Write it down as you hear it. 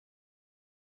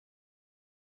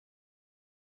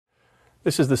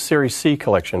This is the Series C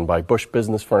collection by Bush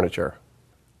Business Furniture.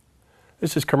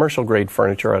 This is commercial-grade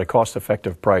furniture at a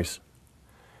cost-effective price.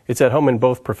 It's at home in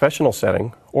both professional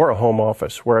setting or a home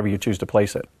office, wherever you choose to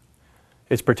place it.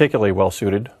 It's particularly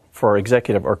well-suited for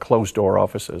executive or closed-door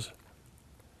offices.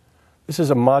 This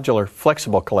is a modular,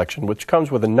 flexible collection which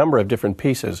comes with a number of different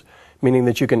pieces, meaning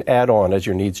that you can add on as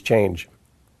your needs change.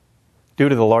 Due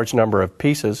to the large number of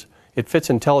pieces, it fits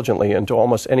intelligently into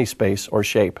almost any space or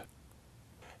shape.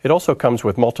 It also comes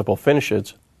with multiple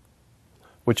finishes,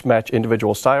 which match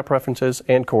individual style preferences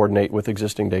and coordinate with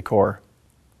existing decor.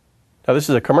 Now, this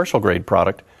is a commercial-grade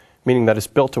product, meaning that it's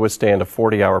built to withstand a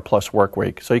 40-hour-plus work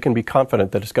week, so you can be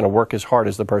confident that it's going to work as hard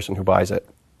as the person who buys it.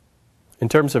 In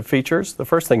terms of features, the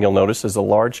first thing you'll notice is a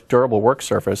large, durable work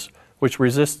surface which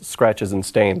resists scratches and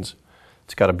stains.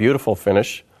 It's got a beautiful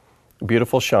finish, a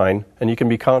beautiful shine, and you can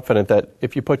be confident that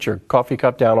if you put your coffee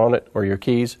cup down on it or your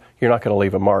keys, you're not going to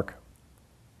leave a mark.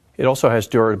 It also has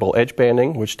durable edge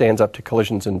banding, which stands up to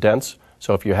collisions and dents,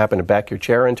 so if you happen to back your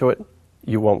chair into it,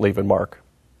 you won't leave a mark.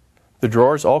 The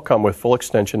drawers all come with full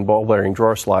extension ball-bearing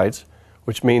drawer slides,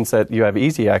 which means that you have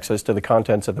easy access to the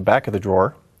contents at the back of the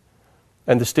drawer,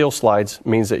 and the steel slides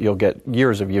means that you'll get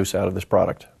years of use out of this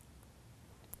product.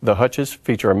 The hutches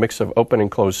feature a mix of open and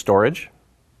closed storage.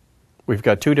 We've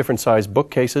got two different size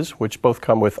bookcases, which both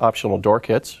come with optional door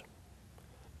kits.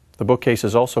 The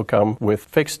bookcases also come with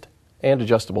fixed and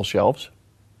adjustable shelves.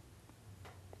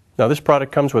 Now, this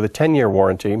product comes with a 10-year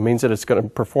warranty, means that it's going to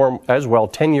perform as well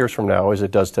 10 years from now as it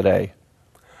does today.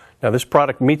 Now, this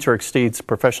product meets or exceeds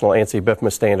professional ANSI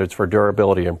BIFMA standards for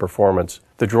durability and performance.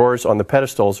 The drawers on the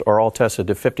pedestals are all tested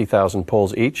to 50,000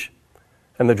 pulls each,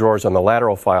 and the drawers on the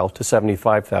lateral file to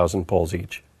 75,000 pulls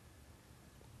each.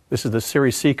 This is the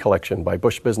Series C collection by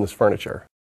Bush Business Furniture.